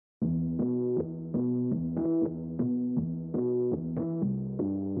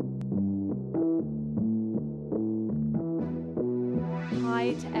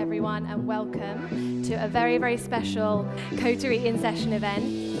everyone, and welcome to a very, very special Coterie in Session event.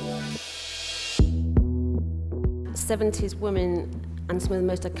 70s women and some of the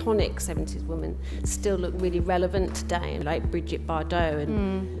most iconic 70s women still look really relevant today, like Brigitte Bardot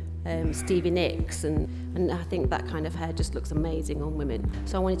and Stevie Nicks, and I think that kind of hair just looks amazing on women.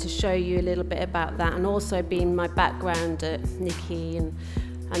 So I wanted to show you a little bit about that, and also being my background at Nikki and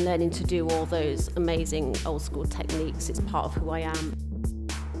learning to do all those amazing old school techniques. It's part of who I am.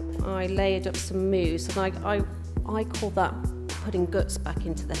 I layered up some mousse, and I call that putting guts back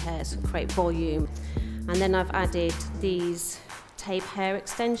into the hair to create volume. And then I've added these tape hair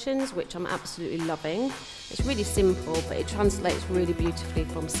extensions, which I'm absolutely loving. It's really simple, but it translates really beautifully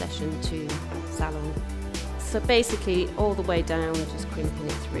from session to salon. So basically all the way down, just crimping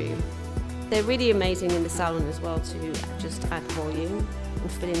it through. They're really amazing in the salon as well to just add volume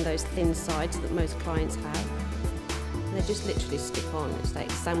and fill in those thin sides that most clients have. And they just literally stick on. It's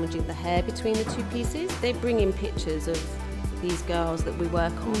like sandwiching the hair between the two pieces. They bring in pictures of these girls that we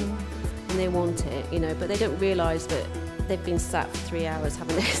work on and they want it, you know, but they don't realise that they've been sat for 3 hours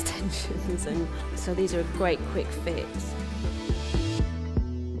having their extensions, and so these are a great quick fix.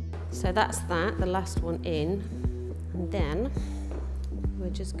 So that's that, the last one in, and then we're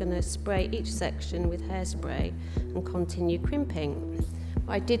just going to spray each section with hairspray and continue crimping.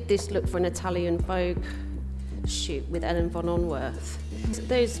 I did this look for an Italian Vogue shoot with Ellen von Onworth.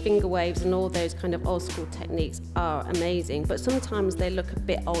 Those finger waves and all those kind of old school techniques are amazing, but sometimes they look a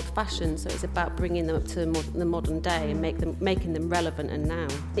bit old-fashioned, so it's about bringing them up to the modern day and making them relevant and now.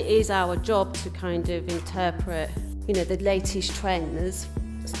 It is our job to kind of interpret, you know, the latest trends.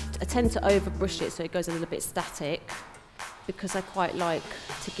 I tend to overbrush it so it goes a little bit static, because I quite like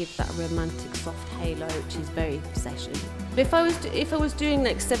to give that romantic soft halo, which is very session. If I was doing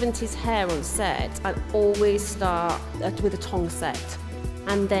like 70s hair on set, I'd always start with a tong set,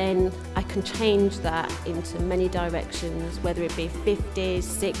 and then I can change that into many directions, whether it be 50s,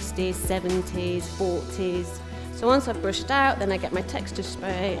 60s, 70s, 40s. So once I've brushed out, then I get my texture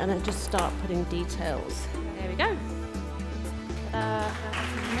spray and I just start putting details. There we go. That's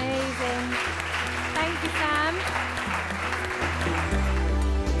amazing. Thank you, Sam.